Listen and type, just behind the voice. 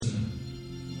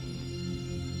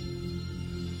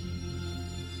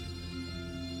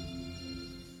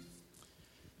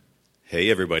Hey,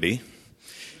 everybody.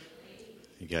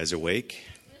 You guys awake?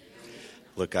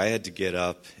 Look, I had to get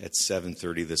up at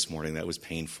 7:30 this morning. That was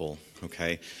painful,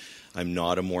 okay? I'm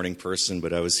not a morning person,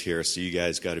 but I was here, so you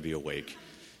guys got to be awake.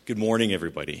 Good morning,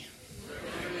 everybody.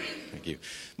 Thank you.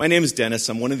 My name is Dennis.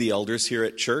 I'm one of the elders here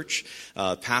at church.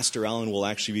 Pastor Allen will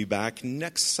actually be back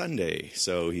next Sunday.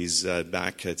 So he's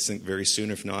back, I think, very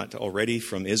soon, if not already,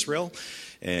 from Israel.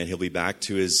 And he'll be back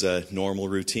to his normal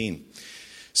routine.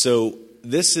 So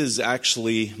this is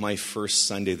actually my first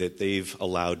Sunday that they've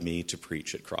allowed me to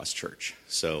preach at Cross Church.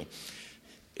 So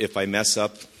if I mess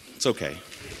up, it's okay.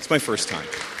 It's my first time.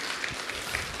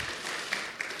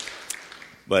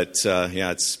 But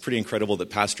it's pretty incredible that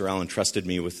Pastor Allen trusted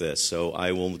me with this. So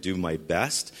I will do my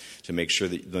best to make sure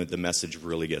that the message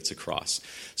really gets across.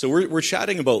 So we're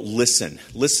chatting about listen.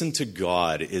 Listen to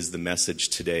God is the message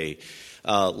today.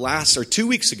 2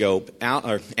 weeks ago,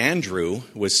 Andrew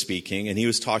was speaking, and he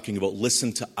was talking about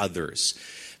listen to others.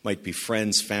 Might be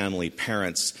friends, family,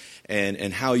 parents,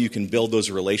 and how you can build those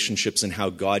relationships and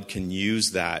how God can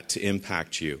use that to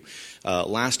impact you.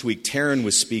 Last week, Taryn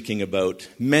was speaking about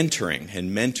mentoring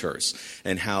and mentors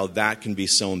and how that can be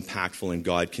so impactful and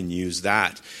God can use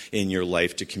that in your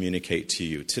life to communicate to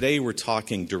you. Today, we're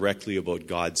talking directly about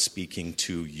God speaking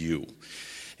to you.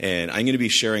 And I'm going to be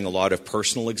sharing a lot of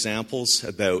personal examples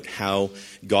about how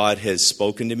God has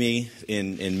spoken to me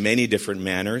in many different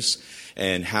manners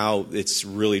and how it's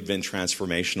really been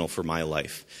transformational for my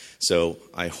life. So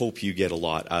I hope you get a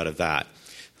lot out of that.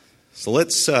 So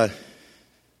let's see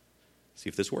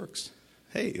if this works.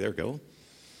 Hey, there we go.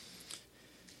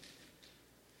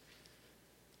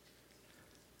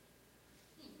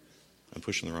 I'm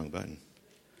pushing the wrong button.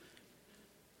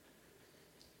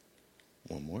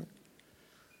 One more.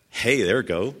 Hey, there we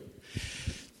go.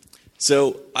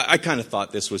 So I kind of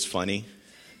thought this was funny.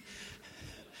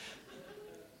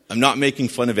 I'm not making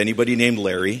fun of anybody named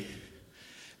Larry,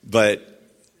 but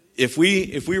if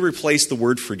we replace the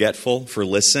word forgetful for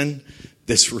listen,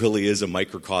 this really is a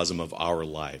microcosm of our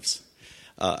lives.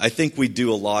 I think we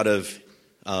do a lot of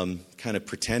kind of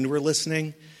pretend we're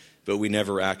listening, but we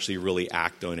never actually really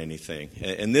act on anything.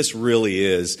 And this really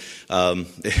is,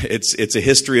 it's a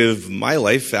history of my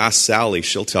life. Ask Sally,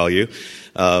 she'll tell you.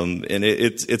 And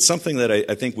it's something that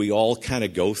I think we all kind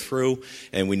of go through,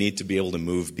 and we need to be able to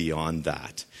move beyond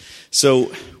that.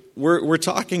 So we're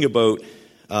talking about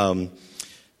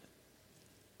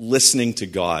listening to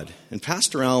God. And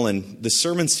Pastor Allen, the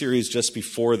sermon series just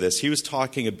before this, he was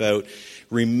talking about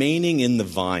remaining in the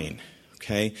vine.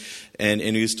 Okay, and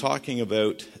he was talking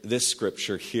about this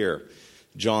scripture here,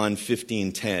 John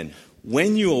 15:10.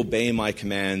 When you obey my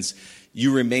commands,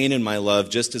 you remain in my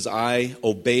love, just as I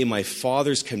obey my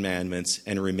Father's commandments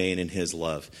and remain in his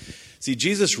love. See,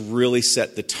 Jesus really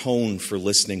set the tone for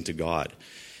listening to God.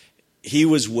 He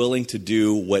was willing to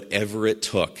do whatever it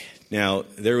took. Now,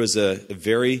 there was a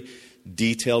very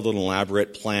detailed and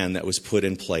elaborate plan that was put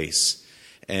in place,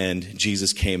 and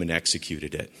Jesus came and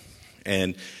executed it.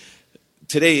 And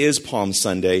today is Palm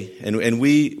Sunday, and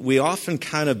we often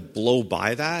kind of blow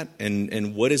by that,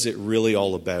 and what is it really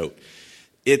all about?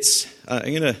 It's,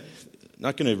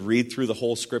 not going to read through the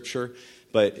whole scripture,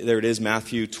 but there it is,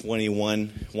 Matthew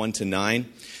 21, 1-9.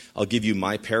 I'll give you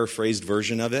my paraphrased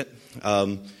version of it.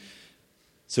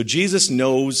 So Jesus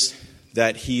knows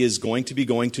that he is going to be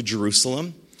going to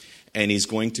Jerusalem, and he's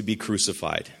going to be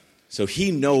crucified. So he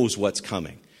knows what's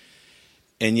coming.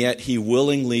 And yet he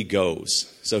willingly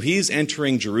goes. So he's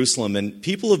entering Jerusalem, and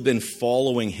people have been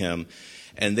following him,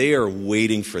 and they are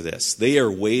waiting for this. They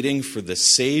are waiting for the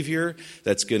Savior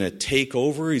that's going to take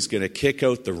over. He's going to kick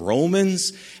out the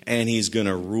Romans, and he's going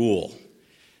to rule.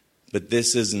 But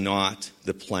this is not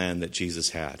the plan that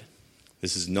Jesus had.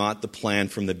 This is not the plan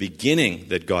from the beginning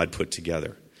that God put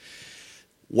together.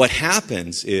 What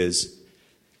happens is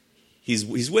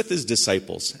he's with his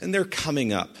disciples, and they're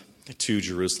coming up to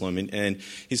Jerusalem, and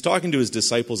he's talking to his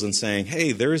disciples and saying,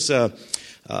 hey, there's in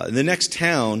the next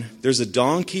town, there's a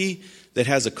donkey that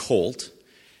has a colt.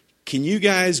 Can you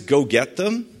guys go get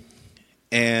them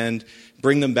and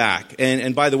bring them back?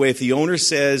 And by the way, if the owner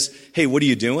says, hey, what are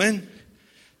you doing?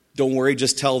 Don't worry,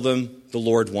 just tell them the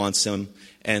Lord wants them,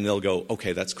 and they'll go,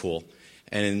 okay, that's cool.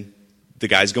 And the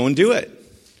guys go and do it.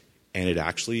 And it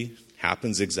actually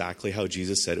happens exactly how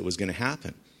Jesus said it was going to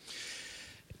happen.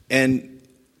 And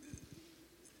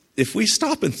if we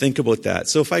stop and think about that,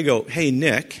 so if I go, hey,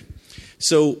 Nick,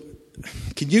 so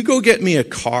can you go get me a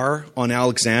car on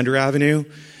Alexander Avenue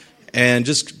and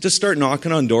just start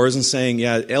knocking on doors and saying,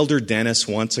 yeah, Elder Dennis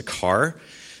wants a car,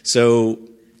 so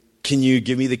can you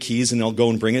give me the keys and I'll go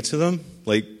and bring it to them?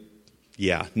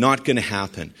 Yeah, not going to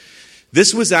happen.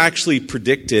 This was actually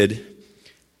predicted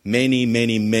many,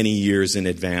 many, many years in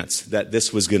advance that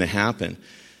this was going to happen.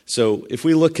 So if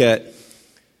we look at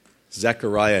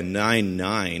Zechariah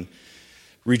 9:9,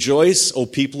 rejoice, O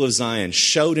people of Zion,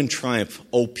 shout in triumph,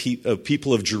 O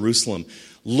people of Jerusalem.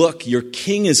 Look, your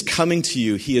king is coming to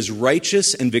you. He is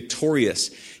righteous and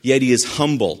victorious, yet he is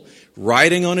humble,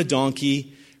 riding on a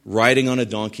donkey, riding on a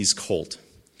donkey's colt.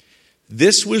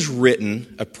 This was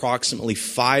written approximately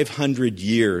 500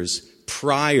 years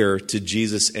prior to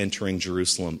Jesus entering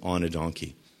Jerusalem on a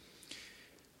donkey.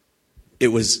 It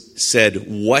was said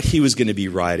what he was going to be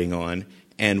riding on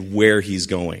and where he's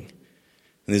going.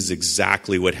 And this is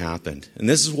exactly what happened. And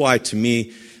this is why, to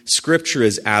me, Scripture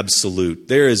is absolute.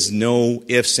 There is no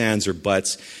ifs, ands, or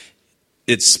buts.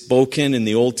 It's spoken in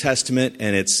the Old Testament,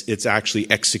 and it's actually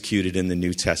executed in the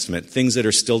New Testament. Things that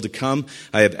are still to come,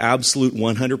 I have absolute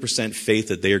 100% faith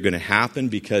that they are going to happen,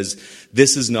 because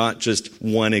this is not just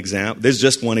one example. There's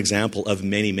just one example of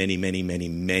many, many, many, many,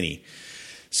 many.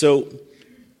 So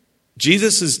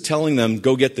Jesus is telling them,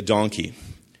 go get the donkey.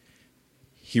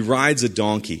 He rides a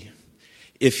donkey.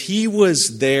 If he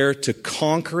was there to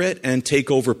conquer it and take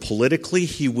over politically,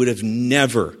 he would have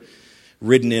never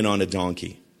ridden in on a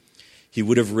donkey. He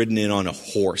would have ridden in on a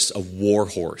horse, a war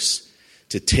horse,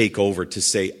 to take over, to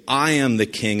say, I am the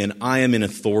king and I am in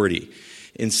authority.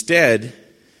 Instead,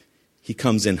 he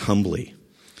comes in humbly.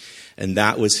 And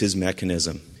that was his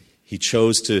mechanism. He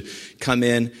chose to come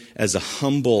in as a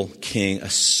humble king, a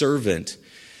servant,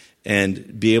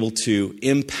 and be able to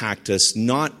impact us,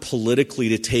 not politically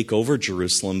to take over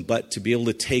Jerusalem, but to be able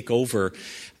to take over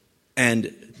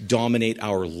and dominate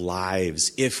our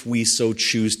lives if we so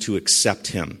choose to accept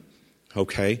him.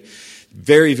 Okay?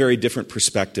 Very, very different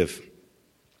perspective.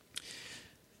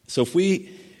 So if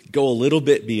we go a little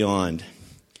bit beyond,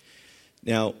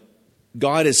 now,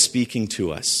 God is speaking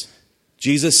to us.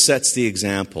 Jesus sets the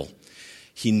example.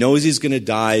 He knows he's going to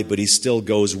die, but he still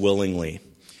goes willingly.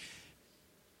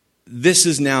 This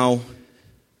is now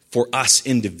for us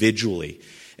individually.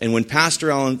 And when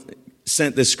Pastor Allen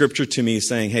sent this scripture to me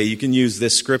saying, hey, you can use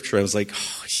this scripture, I was like,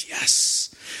 oh,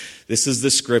 yes. This is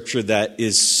the scripture that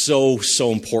is so,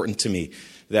 so important to me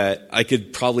that I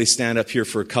could probably stand up here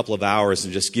for a couple of hours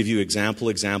and just give you example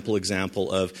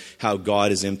of how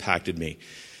God has impacted me.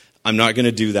 I'm not going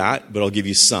to do that, but I'll give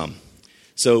you some.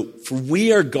 So, for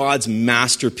we are God's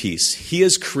masterpiece. He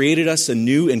has created us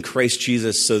anew in Christ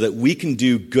Jesus so that we can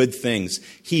do good things.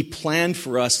 He planned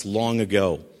for us long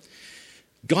ago.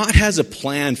 God has a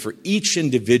plan for each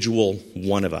individual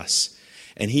one of us,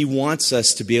 and he wants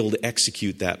us to be able to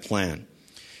execute that plan.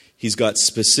 He's got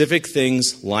specific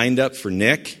things lined up for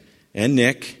Nick and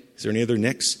Nick. Is there any other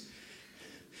Nicks?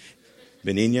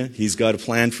 Beninia, he's got a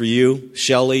plan for you.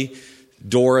 Shelley,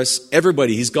 Doris,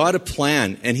 everybody, he's got a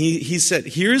plan. And he said,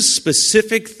 here's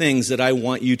specific things that I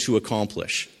want you to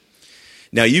accomplish.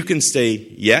 Now you can say,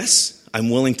 yes,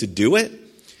 I'm willing to do it.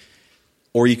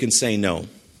 Or you can say no.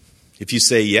 If you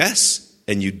say yes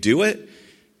and you do it,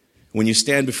 when you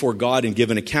stand before God and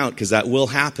give an account, because that will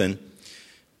happen,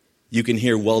 you can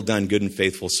hear, well done, good and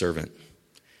faithful servant.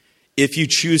 If you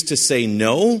choose to say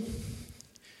no,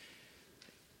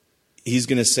 he's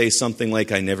going to say something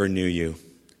like, I never knew you.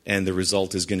 And the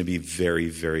result is going to be very,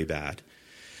 very bad.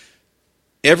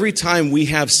 Every time we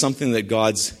have something that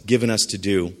God's given us to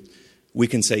do, we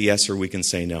can say yes or we can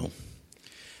say no.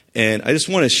 And I just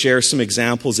want to share some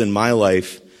examples in my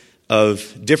life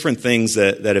of different things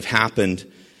that have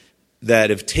happened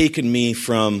that have taken me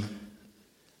from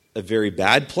a very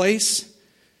bad place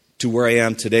to where I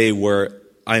am today, where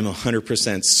I'm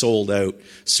 100% sold out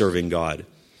serving God.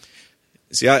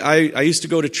 See, I used to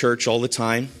go to church all the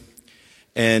time.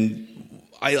 And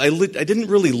I didn't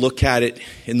really look at it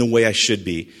in the way I should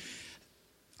be.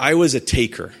 I was a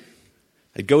taker.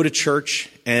 I'd go to church,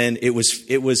 and it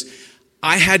was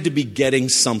I had to be getting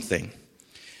something.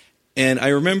 And I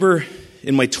remember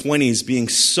in my 20s being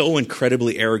so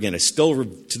incredibly arrogant. I still,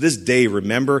 to this day,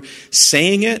 remember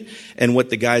saying it and what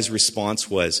the guy's response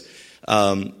was.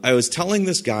 I was telling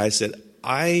this guy, I said,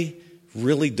 I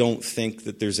really don't think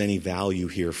that there's any value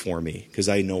here for me because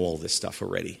I know all this stuff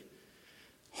already.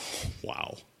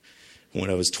 Wow. When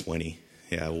I was 20.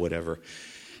 Yeah, whatever.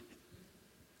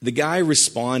 The guy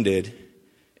responded,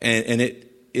 and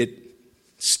it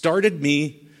started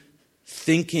me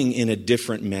thinking in a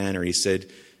different manner. He said,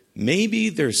 maybe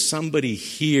there's somebody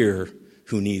here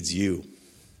who needs you.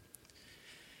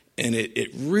 And it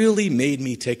really made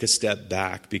me take a step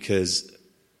back because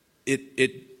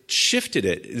it shifted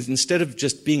it. Instead of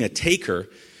just being a taker,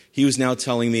 he was now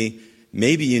telling me,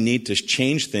 maybe you need to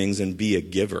change things and be a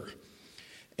giver.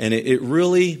 And it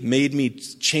really made me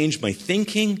change my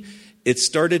thinking. It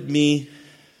started me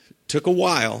took a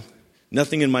while.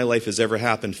 Nothing in my life has ever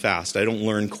happened fast. I don't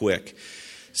learn quick.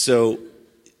 So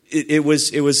it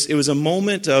was a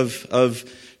moment of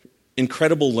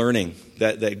incredible learning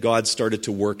that God started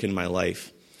to work in my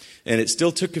life. And it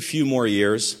still took a few more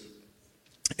years.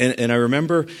 And I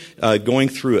remember going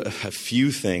through a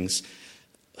few things.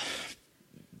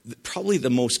 Probably the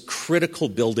most critical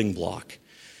building block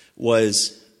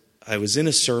was I was in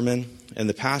a sermon and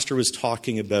the pastor was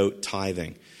talking about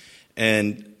tithing.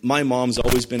 And my mom's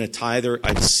always been a tither.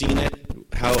 I've seen it,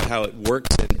 how it works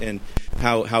and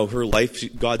how her life,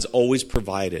 God's always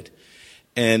provided.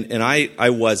 And I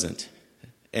wasn't.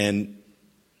 And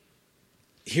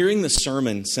hearing the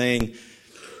sermon saying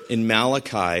in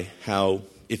Malachi how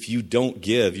if you don't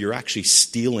give, you're actually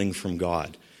stealing from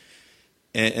God.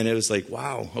 And it was like,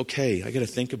 wow, okay, I got to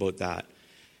think about that.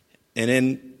 And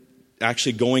then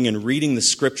actually going and reading the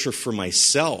scripture for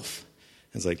myself,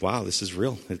 I was like, wow, this is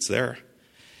real. It's there.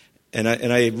 And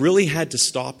I really had to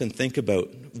stop and think about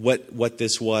what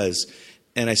this was.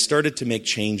 And I started to make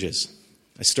changes.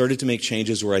 I started to make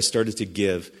changes where I started to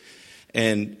give.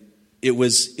 And it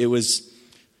was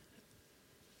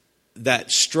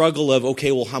that struggle of,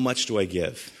 okay, well, how much do I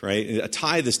give, right? A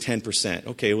tithe is 10%.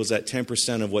 Okay, was that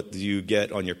 10% of what you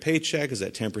get on your paycheck? Is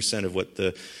that 10% of what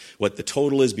the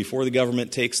total is before the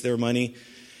government takes their money?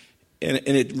 And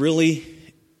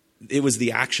it was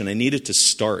the action. I needed to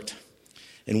start.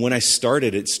 And when I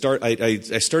started, I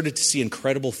started to see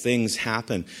incredible things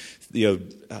happen. I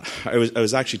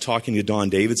was actually talking to Don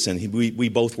Davidson. We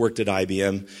both worked at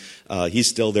IBM. He's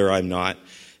still there. I'm not.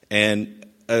 And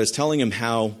I was telling him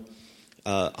how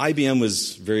IBM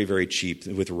was very, very cheap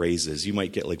with raises. You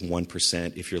might get like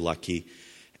 1% if you're lucky.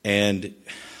 And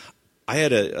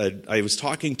I was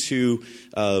talking to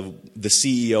the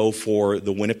CEO for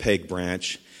the Winnipeg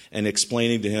branch and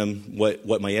explaining to him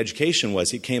what my education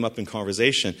was. He came up in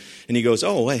conversation and he goes,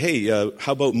 oh, hey,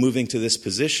 how about moving to this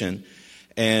position?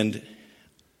 And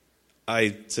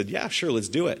I said, yeah, sure, let's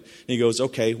do it. And he goes,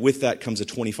 okay, with that comes a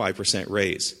 25%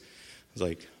 raise. I was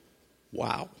like,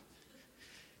 wow.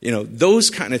 Those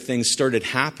kind of things started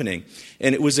happening.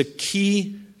 And it was a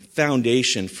key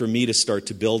foundation for me to start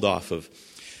to build off of.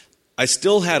 I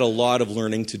still had a lot of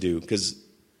learning to do because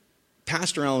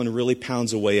Pastor Allen really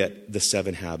pounds away at the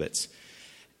 7 habits.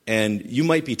 And you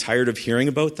might be tired of hearing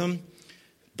about them,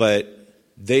 but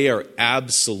they are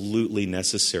absolutely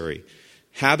necessary.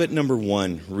 Habit number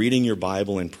 1, reading your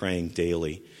Bible and praying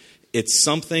daily. It's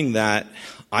something that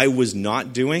I was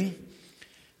not doing.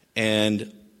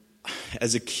 And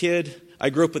as a kid, I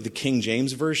grew up with the King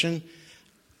James Version.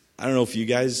 I don't know if you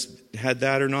guys had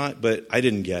that or not, but I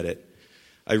didn't get it.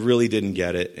 I really didn't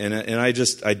get it. And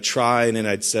I'd try and then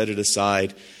I'd set it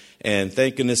aside. And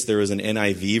thank goodness there was an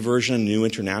NIV version, New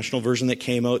International Version that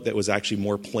came out that was actually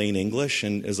more plain English.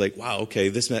 And it was like, wow, okay,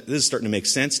 this is starting to make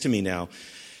sense to me now.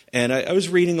 And I was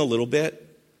reading a little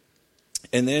bit.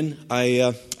 And then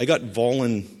I got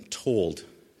voluntold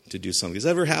to do something. Has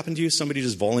that ever happened to you? Somebody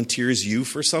just volunteers you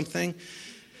for something.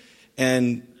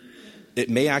 And it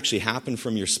may actually happen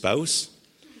from your spouse.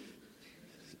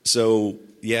 So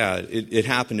yeah, it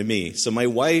happened to me. So my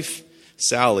wife,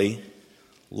 Sally,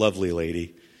 lovely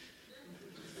lady,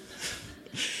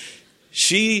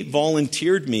 she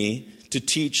volunteered me to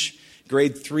teach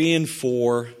grade 3 and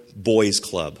 4 boys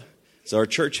club. So our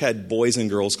church had boys and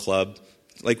girls club,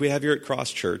 like we have here at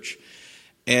Cross Church.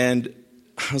 And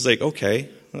I was like, okay,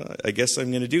 I guess I'm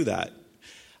going to do that.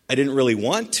 I didn't really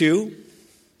want to,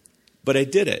 but I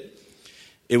did it.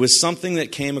 It was something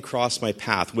that came across my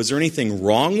path. Was there anything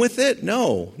wrong with it?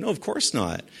 No, of course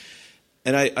not.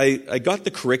 And I got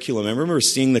the curriculum. I remember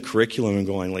seeing the curriculum and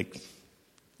going like,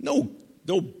 no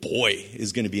boy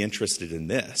is going to be interested in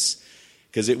this.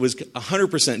 Because it was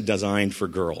 100% designed for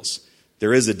girls.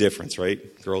 There is a difference, right?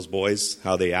 Girls, boys,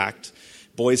 how they act.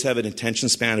 Boys have an attention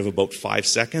span of about 5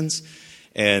 seconds.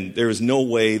 And there is no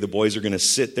way the boys are going to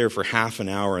sit there for half an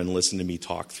hour and listen to me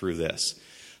talk through this.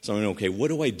 So I'm like, okay, what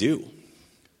do I do?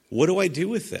 What do I do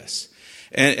with this?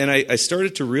 And I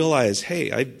started to realize,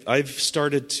 hey, I've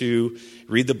started to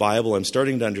read the Bible. I'm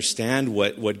starting to understand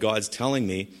what God's telling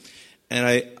me.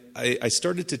 And I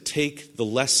started to take the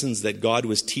lessons that God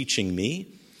was teaching me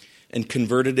and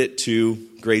converted it to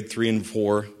grade 3 and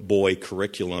 4 boy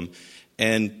curriculum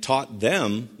and taught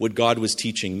them what God was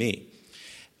teaching me.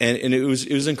 And it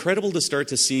was incredible to start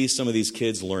to see some of these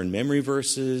kids learn memory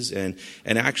verses and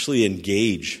actually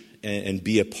engage and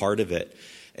be a part of it.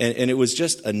 And it was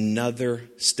just another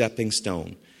stepping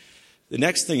stone. The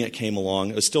next thing that came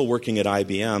along, I was still working at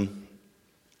IBM,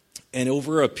 and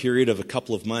over a period of a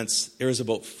couple of months, there was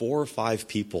about 4 or 5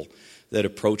 people that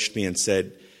approached me and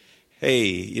said,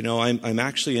 hey, I'm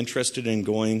actually interested in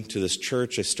going to this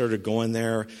church. I started going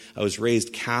there. I was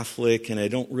raised Catholic, and I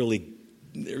didn't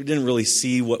really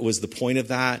see what was the point of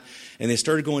that. And they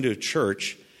started going to a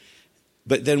church.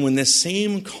 But then when this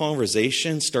same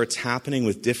conversation starts happening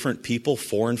with different people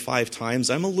 4 and 5 times,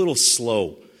 I'm a little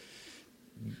slow.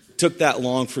 Took that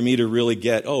long for me to really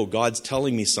get, God's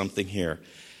telling me something here.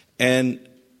 And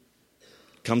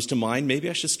comes to mind, maybe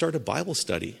I should start a Bible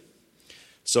study.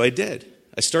 So I did.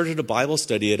 I started a Bible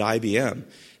study at IBM,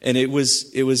 and it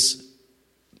was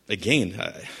again,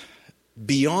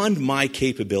 beyond my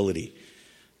capability.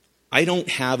 I don't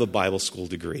have a Bible school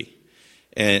degree.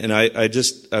 And I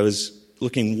was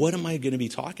looking, what am I going to be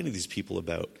talking to these people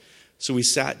about? So we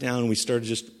sat down and we started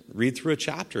just read through a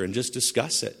chapter and just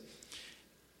discuss it.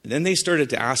 And then they started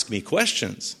to ask me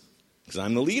questions, because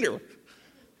I'm the leader.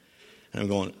 And I'm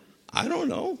going, I don't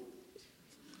know.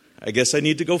 I guess I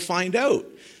need to go find out.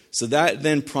 So that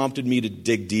then prompted me to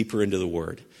dig deeper into the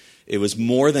Word. It was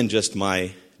more than just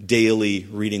my daily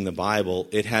reading the Bible.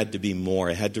 It had to be more.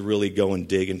 I had to really go and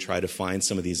dig and try to find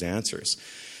some of these answers.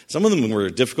 Some of them were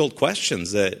difficult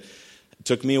questions that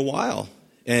took me a while.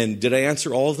 And did I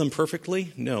answer all of them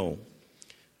perfectly? No.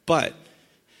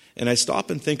 And I stop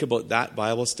and think about that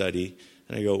Bible study,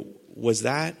 and I go, was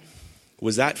that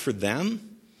for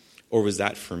them, or was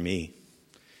that for me?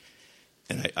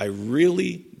 And I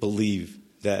really believe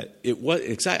that it was.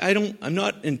 I'm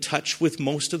not in touch with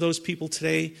most of those people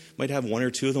today. Might have 1 or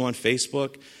 2 of them on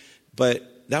Facebook,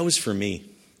 but that was for me.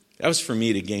 That was for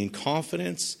me to gain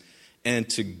confidence and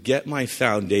to get my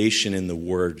foundation in the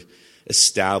Word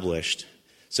established.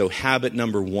 So habit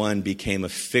number 1 became a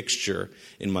fixture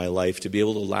in my life to be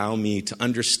able to allow me to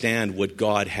understand what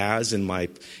God has in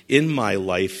my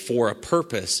life for a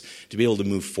purpose to be able to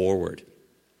move forward.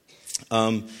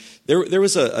 There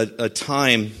was a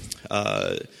time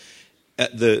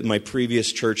at my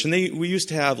previous church, and we used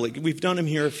to have, we've done them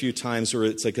here a few times, where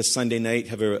it's like a Sunday night,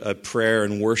 have a prayer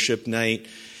and worship night,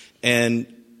 and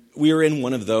we were in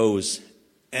one of those,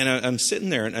 and I'm sitting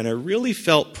there, and I really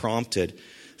felt prompted.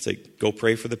 It's like, go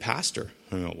pray for the pastor.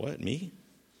 I go, what, me?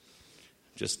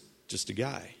 Just a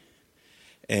guy.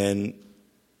 And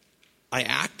I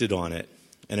acted on it,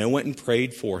 and I went and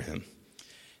prayed for him.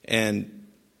 And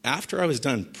after I was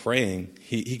done praying,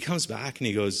 he comes back and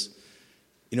he goes,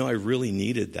 I really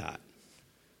needed that.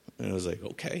 And I was like,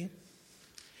 okay.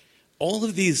 All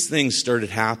of these things started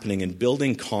happening and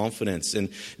building confidence and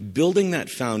building that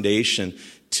foundation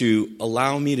to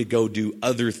allow me to go do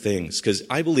other things. Because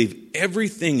I believe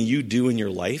everything you do in your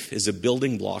life is a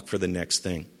building block for the next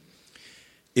thing.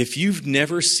 If you've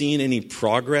never seen any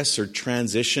progress or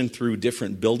transition through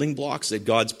different building blocks that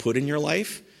God's put in your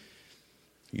life,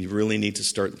 you really need to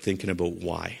start thinking about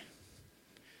why.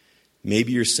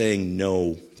 Maybe you're saying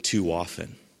no too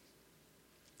often.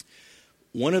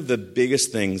 One of the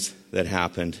biggest things that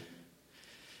happened,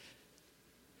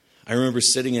 I remember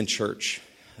sitting in church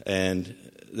and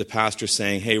the pastor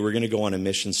saying, hey, we're going to go on a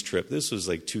missions trip. This was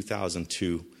like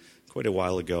 2002, quite a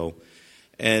while ago.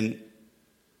 And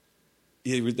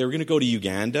they were going to go to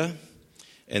Uganda,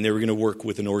 and they were going to work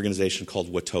with an organization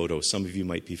called Watoto. Some of you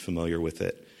might be familiar with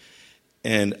it.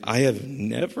 And I have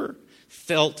never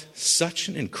felt such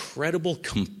an incredible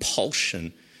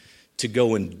compulsion to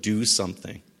go and do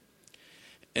something.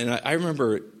 And I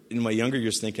remember in my younger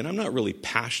years thinking, I'm not really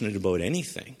passionate about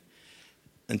anything,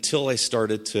 until I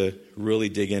started to really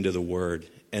dig into the Word.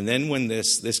 And then when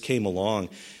this came along,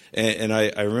 and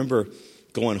I remember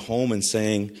going home and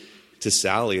saying to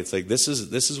Sally, it's like, this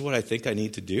is what I think I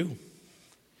need to do.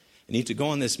 I need to go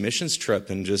on this missions trip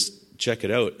and just check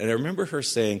it out. And I remember her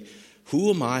saying, who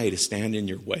am I to stand in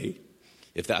your way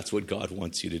if that's what God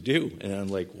wants you to do? And I'm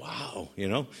like, wow,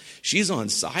 she's on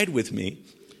side with me.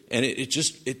 And it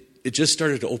just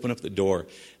started to open up the door.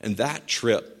 And that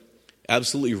trip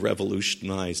absolutely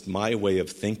revolutionized my way of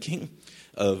thinking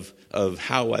of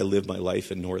how I live my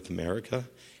life in North America.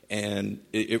 And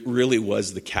it really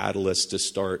was the catalyst to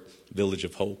start Village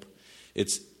of Hope.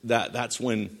 That's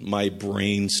when my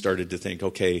brain started to think,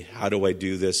 okay, how do I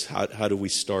do this? How do we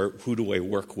start? Who do I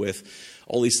work with?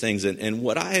 All these things. And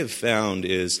what I have found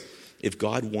is, if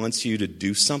God wants you to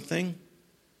do something,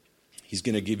 He's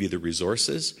going to give you the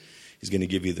resources. He's going to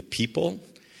give you the people.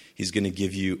 He's going to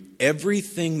give you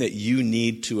everything that you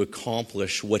need to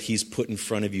accomplish what He's put in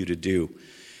front of you to do.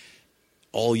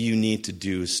 All you need to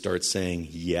do is start saying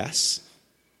yes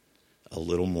a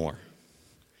little more.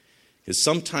 Because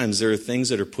sometimes there are things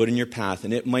that are put in your path,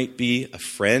 and it might be a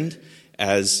friend,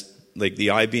 as like the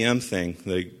IBM thing.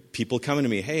 Like people coming to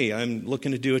me, hey, I'm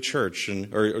looking to do a church,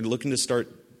 or looking to start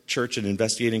church and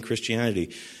investigating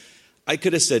Christianity. I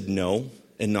could have said no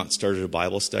and not started a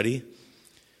Bible study?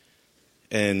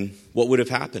 And what would have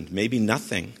happened? Maybe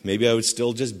nothing. Maybe I would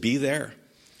still just be there.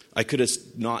 I could have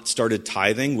not started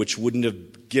tithing, which wouldn't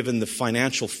have given the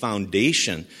financial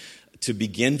foundation to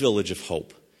begin Village of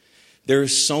Hope. There are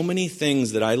so many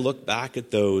things that I look back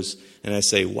at those and I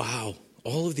say, wow,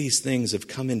 all of these things have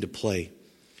come into play.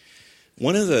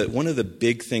 One of the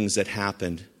big things that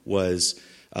happened was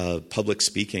public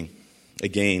speaking.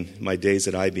 Again, my days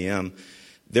at IBM,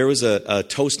 there was a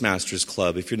Toastmasters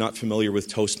club. If you're not familiar with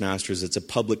Toastmasters, it's a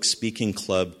public speaking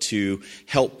club to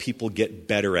help people get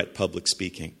better at public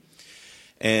speaking.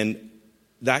 And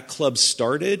that club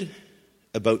started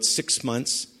about 6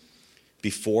 months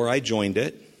before I joined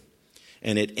it,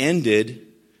 and it ended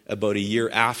about a year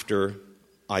after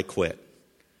I quit.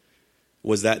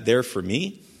 Was that there for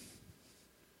me?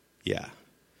 Yeah.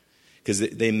 Because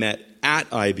they met at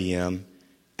IBM,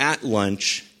 at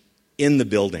lunch, in the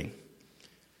building.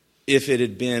 If it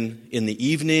had been in the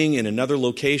evening in another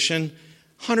location,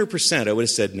 100% I would have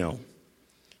said no.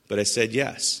 But I said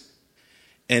yes.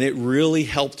 And it really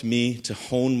helped me to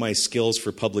hone my skills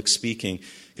for public speaking.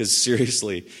 Because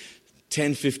seriously,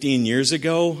 10, 15 years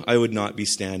ago, I would not be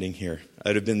standing here.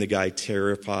 I'd have been the guy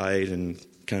terrified and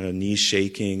kind of knees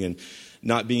shaking and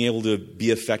not being able to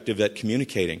be effective at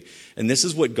communicating. And this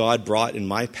is what God brought in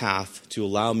my path to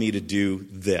allow me to do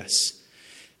this.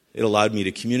 It allowed me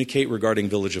to communicate regarding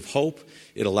Village of Hope.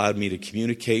 It allowed me to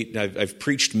communicate. I've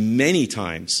preached many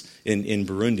times in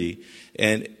Burundi,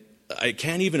 and I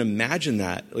can't even imagine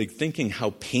that, like thinking how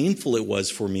painful it was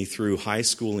for me through high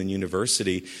school and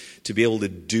university to be able to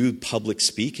do public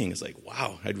speaking. It's like,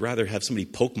 wow, I'd rather have somebody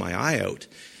poke my eye out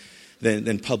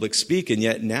than public speak. And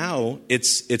yet now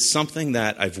it's something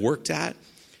that I've worked at,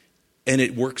 and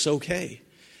it works okay.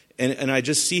 And I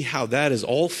just see how that is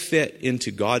all fit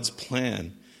into God's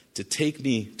plan to take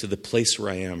me to the place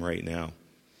where I am right now.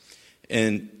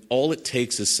 And all it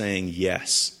takes is saying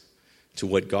yes to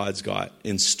what God's got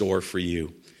in store for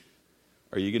you.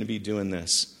 Are you going to be doing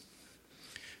this?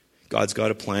 God's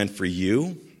got a plan for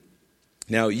you.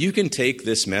 Now, you can take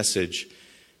this message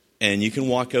and you can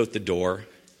walk out the door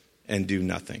and do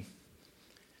nothing.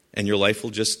 And your life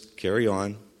will just carry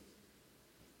on.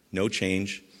 No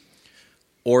change.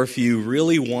 Or if you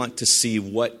really want to see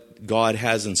what God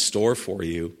has in store for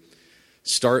you,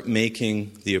 start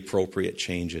making the appropriate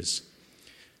changes.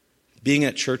 Being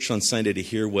at church on Sunday to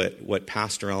hear what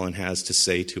Pastor Allen has to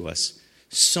say to us,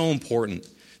 so important.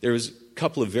 There was a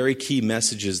couple of very key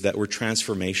messages that were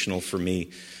transformational for me,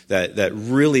 that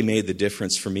really made the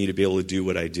difference for me to be able to do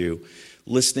what I do.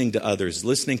 Listening to others,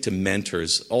 listening to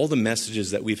mentors, all the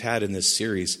messages that we've had in this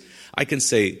series, I can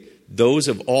say those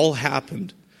have all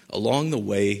happened along the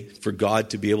way for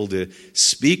God to be able to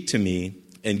speak to me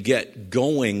and get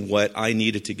going what I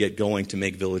needed to get going to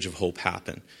make Village of Hope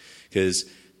happen. Because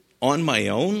on my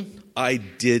own, I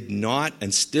did not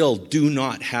and still do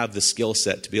not have the skill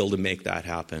set to be able to make that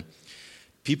happen.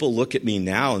 People look at me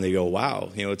now and they go,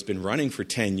 wow, it's been running for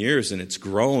 10 years and it's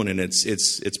grown and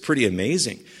it's pretty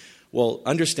amazing. Well,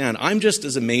 understand, I'm just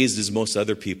as amazed as most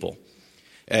other people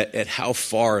at how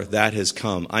far that has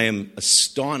come. I am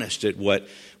astonished at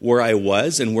where I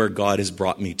was and where God has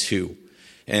brought me to.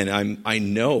 And I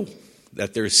know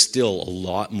that there's still a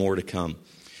lot more to come.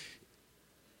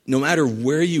 No matter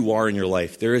where you are in your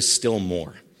life, there is still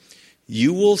more.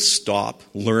 You will stop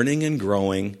learning and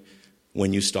growing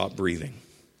when you stop breathing.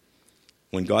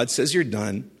 When God says you're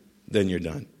done, then you're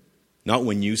done. Not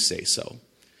when you say so.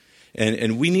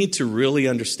 And we need to really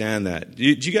understand that. Do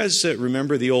you guys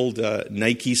remember the old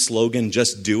Nike slogan,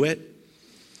 just do it?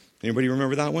 Anybody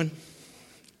remember that one?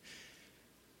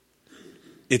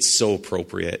 It's so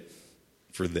appropriate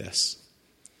for this.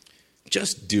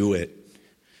 Just do it.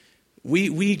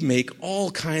 We make all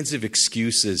kinds of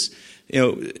excuses.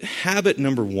 Habit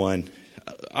number one.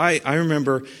 I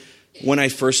remember when I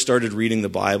first started reading the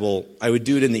Bible, I would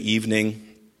do it in the evening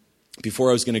before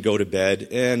I was going to go to bed.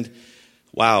 And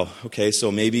wow, okay, so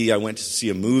maybe I went to see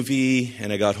a movie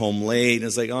and I got home late and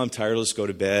it's like, oh, I'm tired, let's go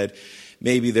to bed.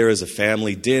 Maybe there was a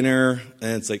family dinner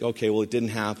and it's like, okay, well, it didn't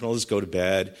happen, I'll just go to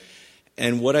bed.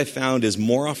 And what I found is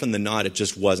more often than not, it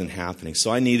just wasn't happening.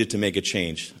 So I needed to make a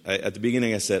change. At the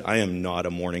beginning, I said, I am not a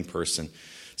morning person.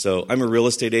 So I'm a real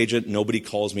estate agent. Nobody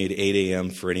calls me at 8 a.m.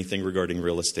 for anything regarding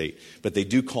real estate. But they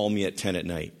do call me at 10 at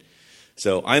night.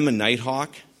 So I'm a night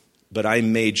hawk, but I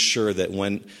made sure that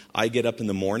when I get up in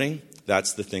the morning,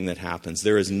 that's the thing that happens.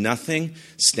 There is nothing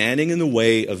standing in the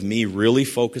way of me really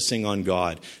focusing on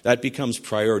God. That becomes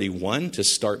priority one to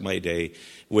start my day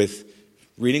with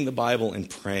reading the Bible and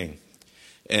praying.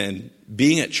 And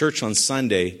being at church on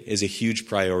Sunday is a huge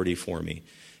priority for me.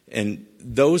 And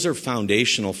those are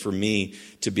foundational for me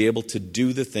to be able to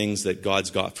do the things that God's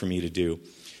got for me to do.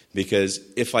 Because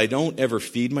if I don't ever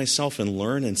feed myself and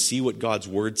learn and see what God's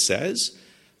word says,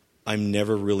 I'm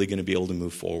never really going to be able to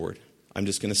move forward. I'm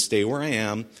just going to stay where I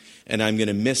am, and I'm going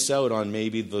to miss out on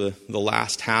maybe the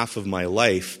last half of my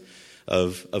life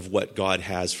of what God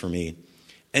has for me.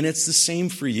 And it's the same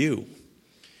for you.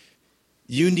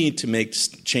 You need to make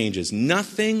changes.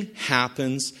 Nothing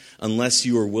happens unless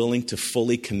you are willing to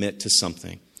fully commit to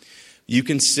something. You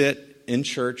can sit in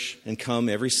church and come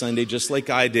every Sunday just like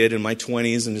I did in my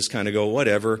 20s and just kind of go,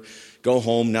 whatever, go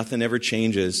home, nothing ever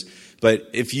changes. But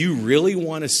if you really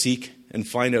want to seek and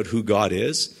find out who God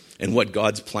is and what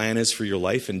God's plan is for your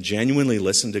life and genuinely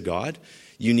listen to God,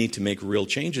 you need to make real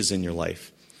changes in your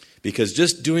life. Because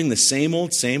just doing the same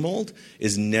old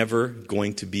is never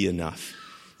going to be enough.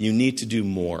 You need to do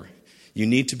more. You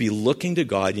need to be looking to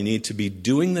God. You need to be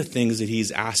doing the things that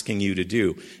He's asking you to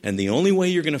do. And the only way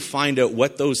you're going to find out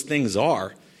what those things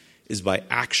are is by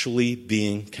actually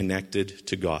being connected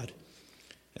to God.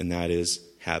 And that is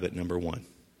habit number 1.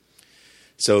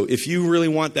 So if you really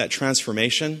want that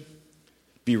transformation,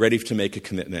 be ready to make a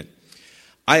commitment.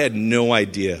 I had no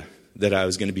idea that I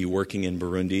was going to be working in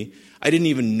Burundi. I didn't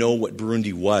even know what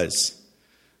Burundi was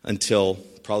until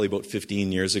probably about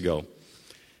 15 years ago.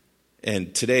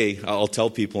 And today, I'll tell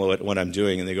people what I'm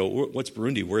doing, and they go, what's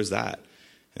Burundi? Where's that?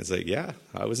 And it's like, yeah,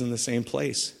 I was in the same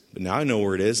place. But now I know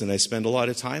where it is, and I spend a lot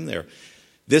of time there.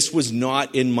 This was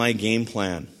not in my game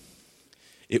plan.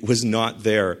 It was not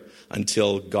there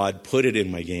until God put it in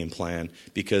my game plan,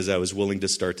 because I was willing to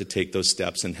start to take those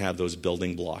steps and have those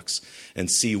building blocks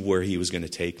and see where He was going to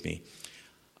take me.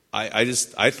 I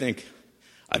think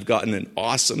I've gotten an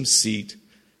awesome seat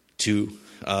to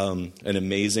an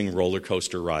amazing roller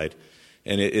coaster ride.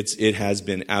 And it has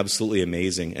been absolutely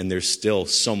amazing, and there's still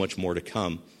so much more to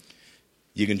come.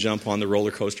 You can jump on the roller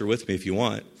coaster with me if you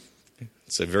want.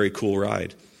 It's a very cool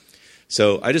ride.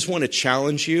 So I just want to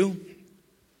challenge you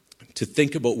to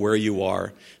think about where you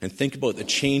are and think about the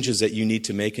changes that you need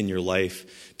to make in your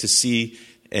life to see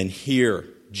and hear,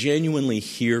 genuinely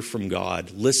hear from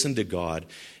God, listen to God,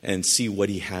 and see what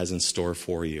He has in store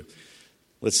for you.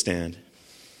 Let's stand.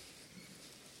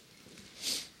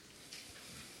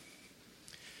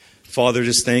 Father,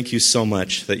 just thank you so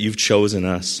much that you've chosen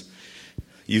us.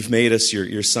 You've made us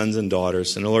your sons and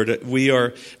daughters. And Lord, we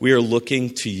are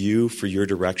looking to you for your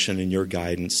direction and your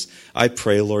guidance. I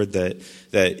pray, Lord,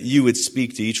 that you would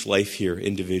speak to each life here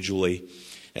individually,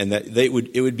 and that it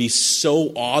would be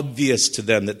so obvious to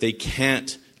them that they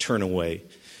can't turn away.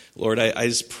 Lord, I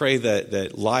just pray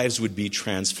that lives would be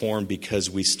transformed because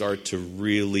we start to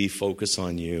really focus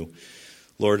on you.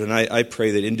 Lord, and I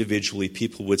pray that individually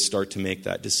people would start to make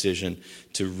that decision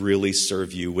to really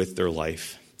serve you with their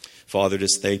life. Father,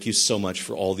 just thank you so much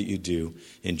for all that you do.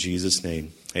 In Jesus'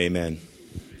 name, amen.